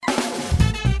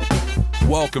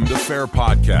Welcome to Fair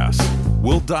Podcast.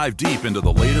 We'll dive deep into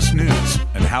the latest news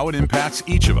and how it impacts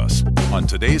each of us on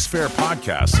today's Fair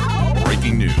Podcast,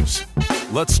 Breaking News.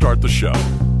 Let's start the show.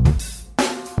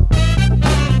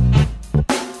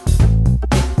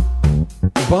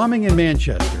 Bombing in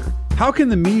Manchester. How can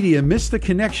the media miss the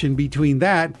connection between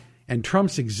that and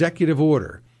Trump's executive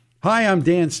order? Hi, I'm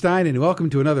Dan Stein, and welcome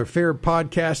to another Fair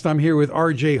Podcast. I'm here with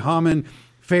RJ Hammond,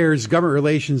 Fair's Government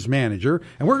Relations Manager,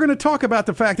 and we're going to talk about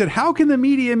the fact that how can the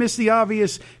media miss the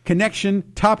obvious connection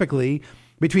topically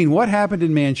between what happened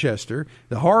in Manchester,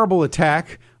 the horrible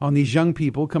attack on these young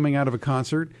people coming out of a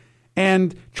concert,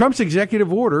 and Trump's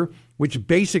executive order, which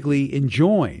basically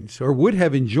enjoins or would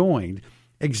have enjoined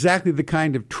exactly the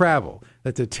kind of travel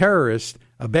that the terrorist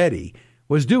Abedi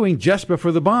was doing just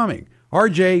before the bombing.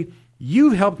 RJ,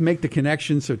 you've helped make the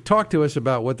connection, so talk to us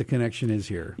about what the connection is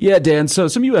here. Yeah, Dan. So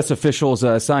some U.S. officials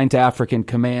assigned to African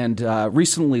Command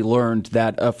recently learned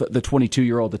that the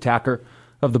 22-year-old attacker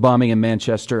of the bombing in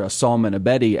Manchester, Salman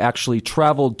Abedi, actually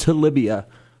traveled to Libya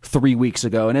 3 weeks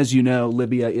ago. And as you know,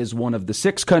 Libya is one of the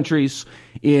 6 countries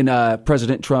in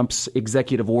President Trump's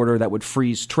executive order that would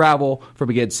freeze travel from,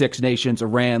 again, 6 nations: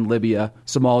 Iran, Libya,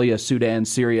 Somalia, Sudan,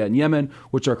 Syria, and Yemen,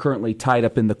 which are currently tied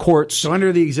up in the courts. So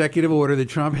under the executive order that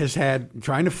Trump has had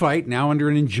trying to fight, now under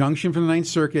an injunction from the Ninth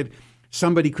Circuit,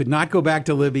 somebody could not go back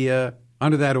to Libya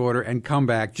under that order and come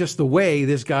back just the way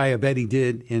this guy Abedi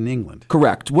did in England.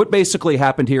 Correct. What basically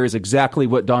happened here is exactly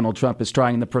what Donald Trump is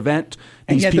trying to prevent.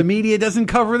 And yet the media doesn't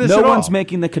cover this at all. No one's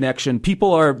making the connection.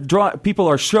 People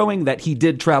are showing that he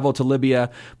did travel to Libya,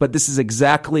 but this is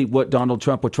exactly what Donald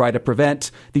Trump would try to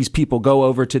prevent. These people go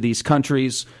over to these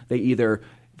countries. They either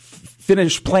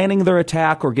finish planning their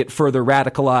attack or get further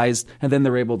radicalized, and then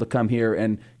they're able to come here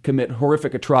and commit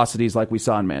horrific atrocities like we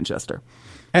saw in Manchester.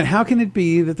 And how can it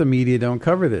be that the media don't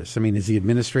cover this? I mean, is the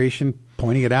administration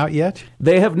pointing it out yet?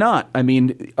 They have not. I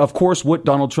mean, of course, what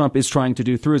Donald Trump is trying to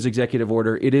do through his executive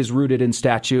order, it is rooted in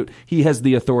statute. He has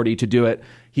the authority to do it.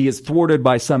 He is thwarted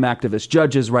by some activist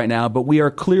judges right now, but we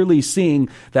are clearly seeing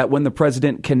that when the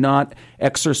president cannot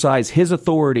exercise his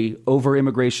authority over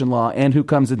immigration law and who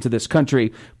comes into this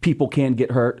country, people can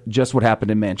get hurt, just what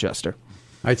happened in Manchester.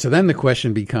 All right, so then the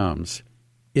question becomes,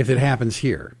 if it happens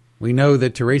here, we know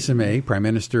that Theresa May, Prime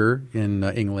Minister in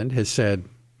England, has said,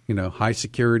 high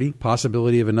security,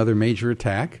 possibility of another major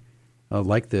attack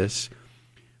like this.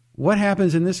 What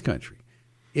happens in this country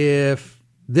if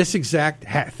this exact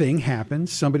thing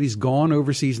happens? Somebody's gone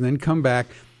overseas and then come back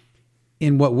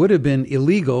in what would have been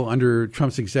illegal under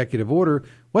Trump's executive order.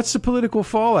 What's the political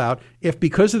fallout if,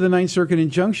 because of the Ninth Circuit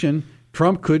injunction,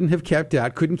 Trump couldn't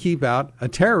keep out a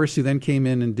terrorist who then came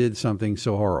in and did something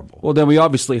so horrible? Well, then we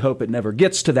obviously hope it never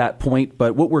gets to that point.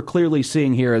 But what we're clearly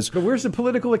seeing here is... But where's the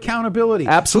political accountability?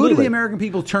 Absolutely. Who do the American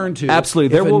people turn to?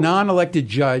 Absolutely. If a non-elected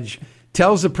judge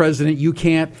tells the president you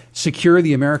can't secure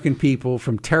the American people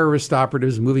from terrorist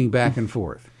operatives moving back and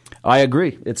forth? I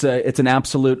agree. It's an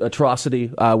absolute atrocity,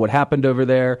 what happened over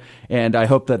there. And I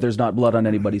hope that there's not blood on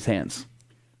anybody's hands.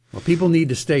 Well, people need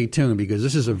to stay tuned because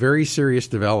this is a very serious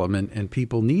development and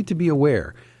people need to be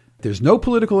aware. There's no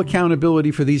political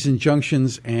accountability for these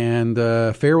injunctions, and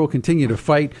FAIR will continue to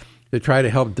fight to try to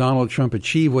help Donald Trump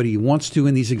achieve what he wants to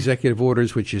in these executive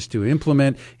orders, which is to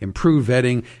implement, improve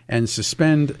vetting, and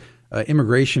suspend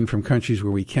immigration from countries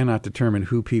where we cannot determine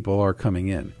who people are coming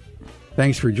in.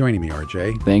 Thanks for joining me,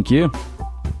 RJ. Thank you.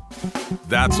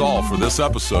 That's all for this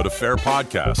episode of Fair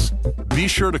Podcasts. Be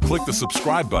sure to click the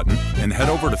subscribe button and head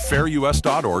over to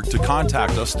fairus.org to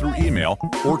contact us through email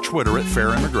or Twitter at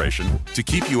Fair Immigration to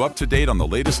keep you up to date on the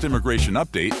latest immigration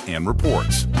update and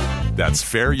reports. That's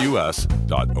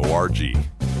fairus.org.